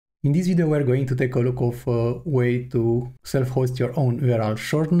In this video, we're going to take a look of a way to self-host your own URL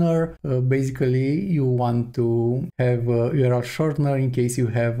shortener. Basically, you want to have a URL shortener in case you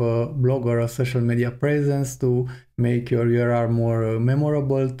have a blog or a social media presence to make your URL more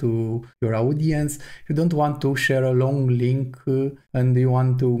memorable to your audience. You don't want to share a long link and you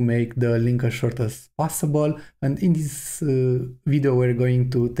want to make the link as short as possible. And in this video, we're going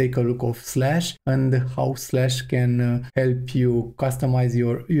to take a look of Slash and how Slash can help you customize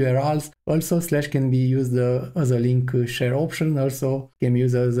your URLs. Also, Slash can be used as a link share option. Also can be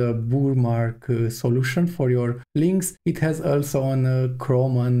used as a bookmark solution for your links. It has also on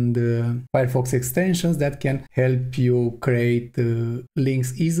Chrome and Firefox extensions that can help you create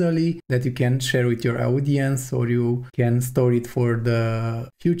links easily that you can share with your audience, or you can store it for the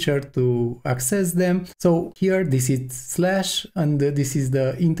future to access them. So here this is Slash and this is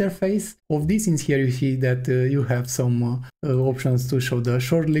the interface of this. In here you see that you have some options to show the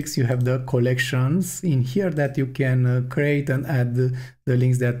short links. You have the collections in here that you can create and add the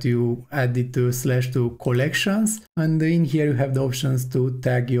links that you added to Slash to collections, and in here you have the options to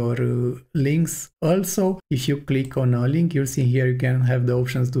tag your links. Also, if you click on a link, you'll see here you can have the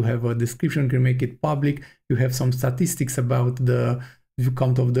options to have a description, you can make it public. You have some statistics about the view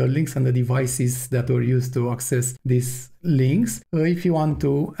count of the links and the devices that were used to access these links. If you want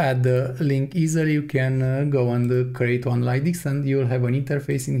to add the link easily, you can go and create one like this, and you'll have an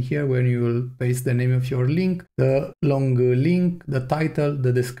interface in here where you will paste the name of your link, the long link, the title,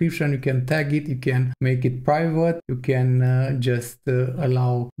 the description. You can tag it, you can make it private, you can just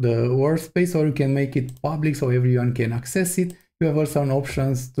allow the workspace, or you can make it public so everyone can access it. You have also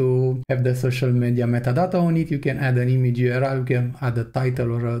options to have the social media metadata on it. You can add an image URL, you can add a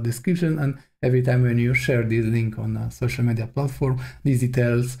title or a description, and every time when you share this link on a social media platform, these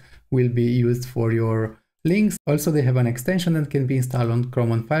details will be used for your links. Also, they have an extension that can be installed on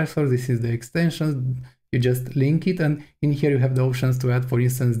Chrome and Firefox. This is the extension. You just link it, and in here you have the options to add, for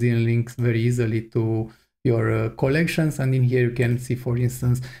instance, the links very easily to your collections. And in here you can see, for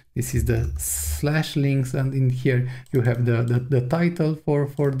instance, this is the Slash links, and in here you have the title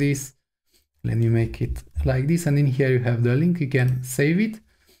for this. Let me make it like this, and in here you have the link. You can save it,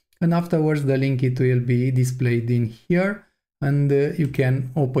 and afterwards the link, it will be displayed in here, and you can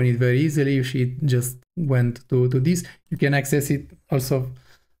open it very easily. If it just went to this, you can access it also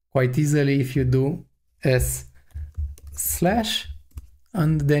quite easily if you do /,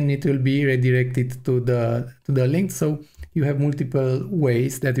 and then it will be redirected to the link. So you have multiple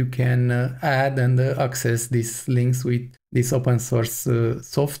ways that you can add and access these links with this open source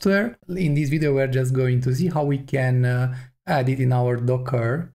software. In this video, we're just going to see how we can add it in our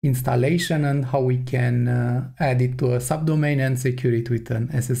Docker installation, and how we can add it to a subdomain and secure it with an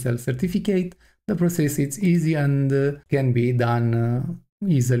SSL certificate. The process is easy and can be done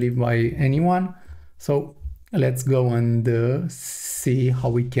easily by anyone. So let's go and see how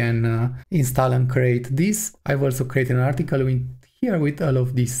we can install and create this. I've also created an article here with all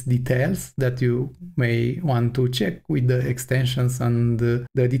of these details that you may want to check with the extensions and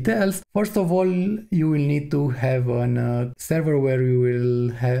the details. First of all, you will need to have a server where you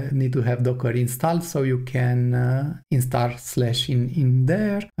will need to have Docker installed, so you can install Slash in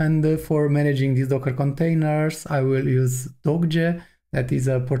there. And for managing these Docker containers, I will use Dockge. That is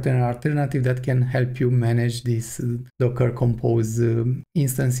a portainer alternative that can help you manage these Docker Compose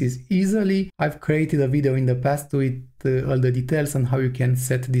instances easily. I've created a video in the past with all the details on how you can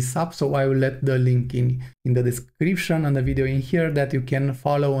set this up, so I will let the link in the description and the video in here that you can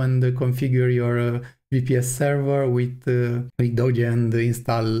follow and configure your VPS server with Dockge and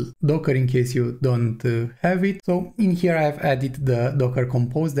install Docker in case you don't have it. So in here I have added the Docker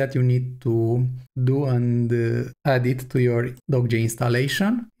Compose that you need to do and add it to your Dockge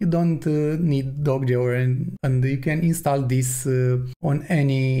installation. You don't need Dockge, and you can install this on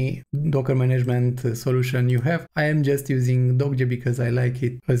any Docker management solution you have. I am just using Dockge because I like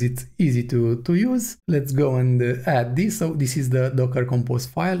it, because it's easy to use. Let's go and add this. So this is the Docker Compose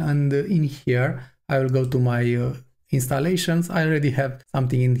file, and in here I will go to my installations. I already have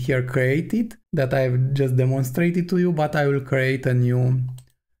something in here created that I've just demonstrated to you, but I will create a new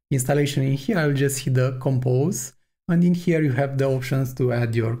installation in here. I will just hit the Compose, and in here you have the options to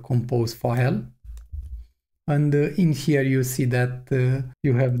add your Compose file. And in here you see that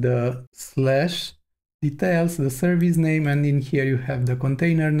you have the Slash details, the service name, and in here you have the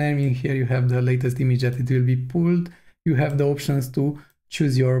container name. In here you have the latest image that it will be pulled. You have the options to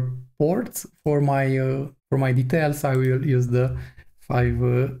choose your ports. For my details, I will use the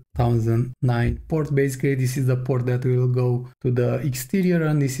 5009 port. Basically, this is the port that will go to the exterior,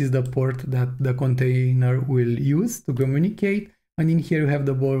 and this is the port that the container will use to communicate. And in here you have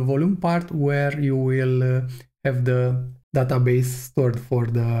the volume part where you will have the database stored for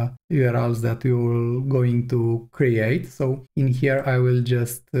the URLs that you're going to create. So in here I will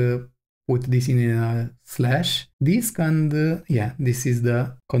just put this in a slash disk, and yeah, this is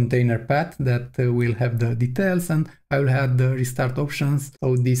the container path that will have the details, and I will have the restart options.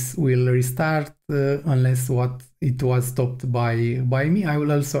 So this will restart unless it was stopped by me. I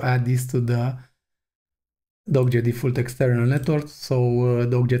will also add this to the Dockge default external network, so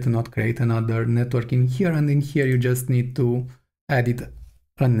Dockge to not create another network in here, and in here you just need to add it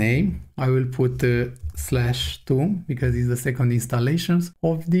a name. I will put /2 because it's the second installations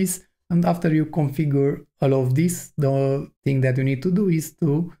of this. And after you configure all of this, the thing that you need to do is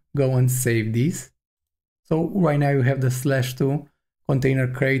to go and save this. So right now you have the /2 container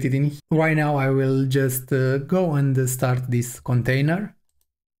created in here. Right now I will just go and start this container.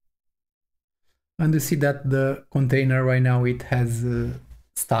 And you see that the container right now it has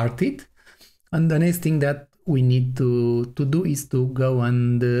started. And the next thing that we need to do is to go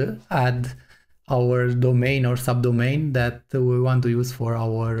and add our domain or subdomain that we want to use for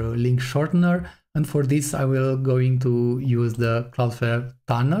our link shortener. And for this I will going to use the Cloudflare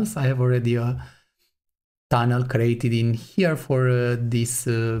tunnels. I have already a tunnel created in here for this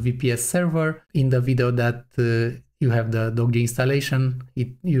VPS server. In the video that you have the Dockge installation,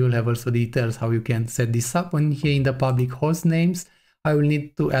 you will have also details how you can set this up. And here in the public host names, I will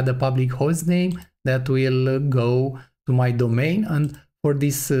need to add a public host name that will go to my domain. And for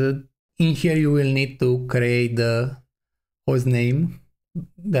this, in here you will need to create the host name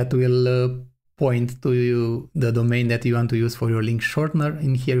that will point to the domain that you want to use for your link shortener.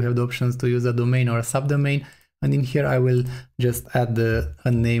 In here you have the options to use a domain or a subdomain. And in here I will just add a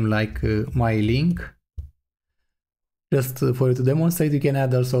name like my link. Just for you to demonstrate, you can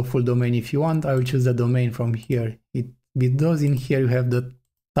add also a full domain if you want. I will choose the domain from here. It does. In here you have the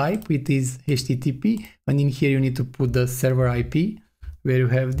type, it is HTTP, and in here you need to put the server IP where you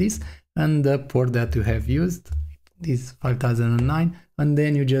have this and the port that you have used. It is 5009, and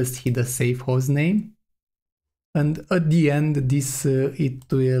then you just hit the save host name. And at the end, this it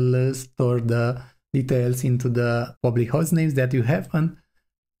will store the details into the public host names that you have. And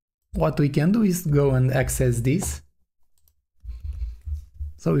what we can do is go and access this.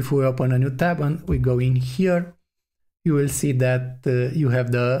 So if we open a new tab and we go in here, you will see that you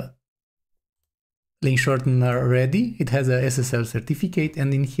have the link shortener ready. It has a SSL certificate,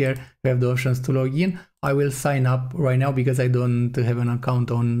 and in here you have the options to log in. I will sign up right now because I don't have an account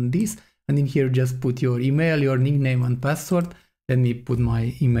on this. And in here just put your email, your nickname and password. Let me put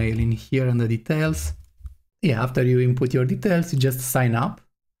my email in here and the details. Yeah, after you input your details, you just sign up.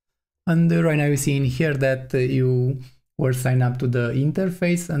 And right now you see in here that you or sign up to the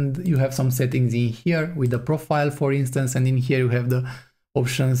interface, and you have some settings in here with the profile, for instance, and in here you have the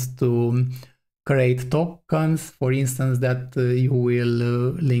options to create tokens, for instance, that you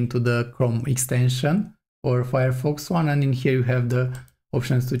will link to the Chrome extension or Firefox one, and in here you have the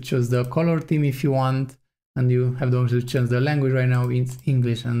options to choose the color theme if you want, and you have the option to change the language. Right now it's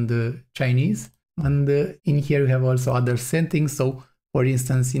English and Chinese, and in here you have also other settings. So for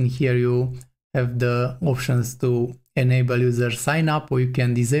instance, in here you have the options to enable user sign up, or you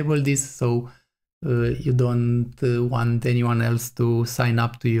can disable this, so you don't want anyone else to sign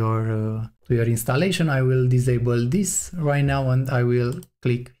up to your installation. I will disable this right now, and I will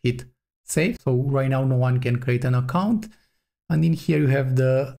hit save. So right now no one can create an account. And in here you have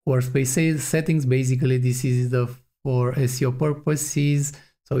the workspace settings. Basically this is for SEO purposes.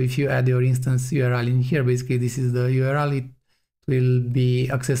 So if you add your instance URL in here, basically this is the URL. It will be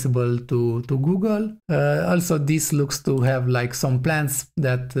accessible to Google. Also this looks to have like some plans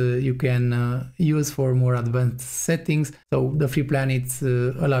that you can use for more advanced settings. So the free plan, it's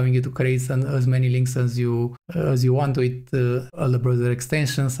allowing you to create as many links as you want with all the browser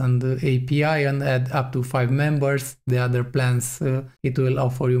extensions and the API, and add up to 5 members. The other plans, it will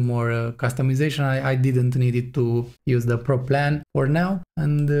offer you more customization. I didn't need it to use the pro plan for now.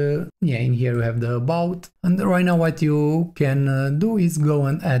 And yeah, in here we have the about. And right now what you can do is go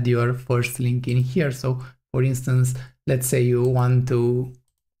and add your first link in here. So for instance, let's say you want to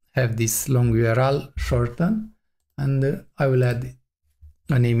have this long URL shorten, and I will add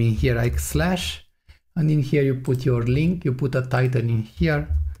a name in here like slash, and in here you put your link, you put a title in here,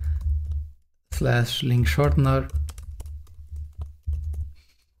 slash link shortener,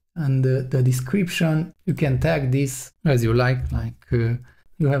 and the description, you can tag this as you like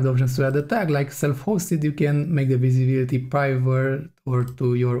you have the options to add a tag like self-hosted. You can make the visibility private or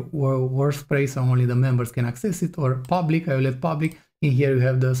to your workspace, so only the members can access it, or public. I will let public. In here you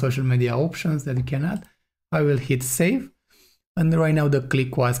have the social media options that you can add. I will hit save, And right now the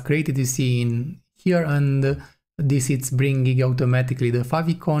click was created, you see in here, and this it's bringing automatically the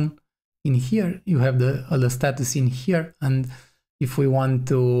favicon. In here you have all the status in here, and if we want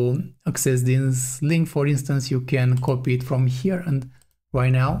to access this link, for instance, you can copy it from here, and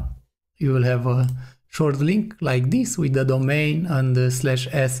right now you will have a short link like this with the domain and the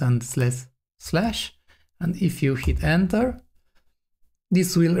 /s and // and if you hit enter,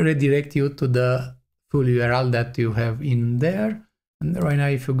 this will redirect you to the full URL that you have in there. And right now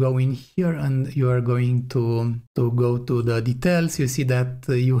if you go in here and you are going to go to the details, you see that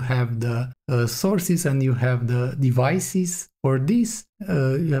you have the sources and you have the devices for this.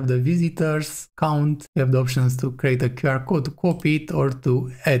 You have the visitors count, you have the options to create a QR code, to copy it or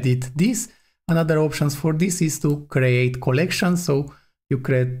to edit this. Another options for this is to create collections. So you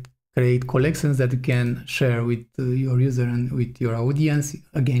create collections that you can share with your user and with your audience.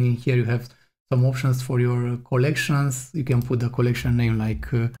 Again, in here you have some options for your collections. You can put the collection name like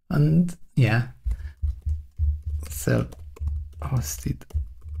and yeah, self-hosted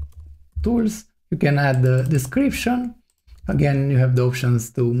tools. You can add the description. Again, you have the options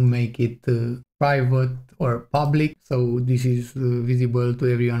to make it private or public, so this is visible to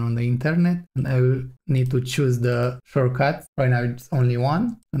everyone on the internet. And I will need to choose the shortcut. Right now it's only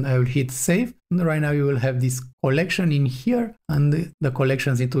one, and I will hit save. And right now you will have this collection in here, and the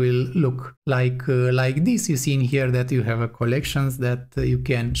collections, it will look like this. You see in here that you have a collections that you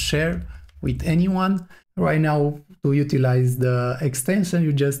can share with anyone. Right now, to utilize the extension,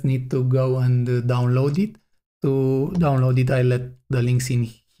 you just need to go and download it. To download it, I let the links in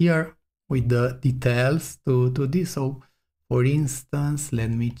here with the details to this. So for instance, let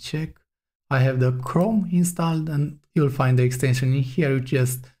me check. I have the Chrome installed, and you'll find the extension in here. You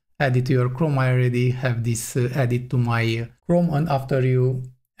just add it to your Chrome. I already have this added to my Chrome, and after you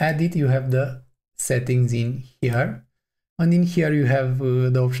add it, you have the settings in here. And in here you have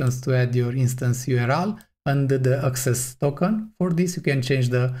the options to add your instance URL and the access token. For this you can change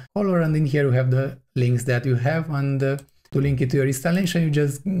the color, and in here you have the links that you have, and to link it to your installation you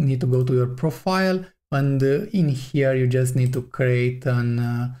just need to go to your profile, and in here you just need to create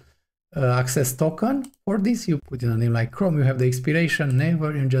an access token. For this you put in a name like Chrome, you have the expiration, never,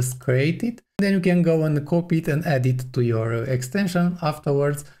 and just create it. Then you can go and copy it and add it to your extension.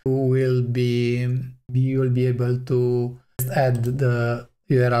 Afterwards you will be able to add the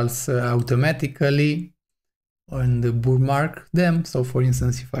URLs automatically and bookmark them. So for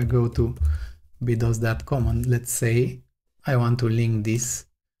instance, if I go to bdos.com and let's say I want to link this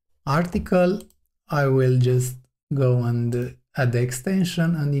article, I will just go and add the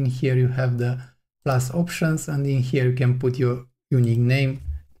extension, and in here you have the plus options, and in here you can put your unique name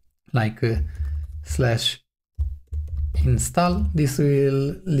like /install. This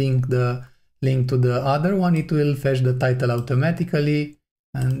will link to the other one. It will fetch the title automatically,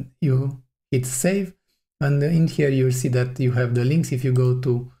 and you hit save. And in here you'll see that you have the links. If you go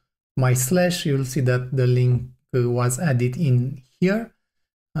to my / you'll see that the link was added in here.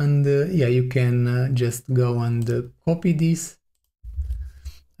 And yeah, you can just go and copy this,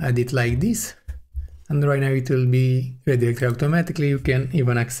 add it like this, and right now it will be redirected automatically. You can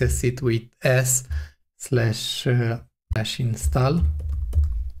even access it with s/install,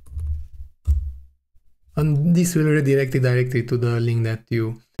 and this will redirect it directly to the link that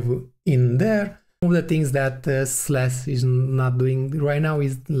you have in there. One of the things that / is not doing right now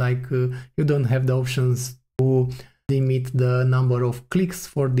is like you don't have the options to limit the number of clicks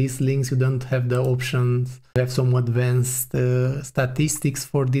for these links. You don't have the options to have some advanced statistics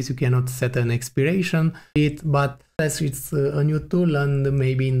for this. You cannot set an expiration but it's a new tool, and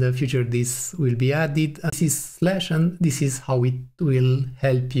maybe in the future this will be added. This is / and this is how it will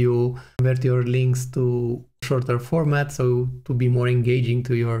help you convert your links to shorter format, so to be more engaging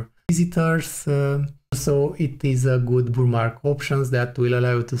to your visitors. So it is a good bookmark options that will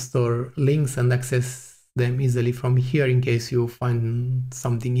allow you to store links and access them easily from here in case you find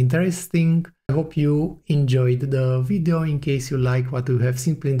something interesting. I hope you enjoyed the video. In case you like what you have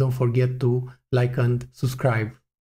seen, please don't forget to like and subscribe.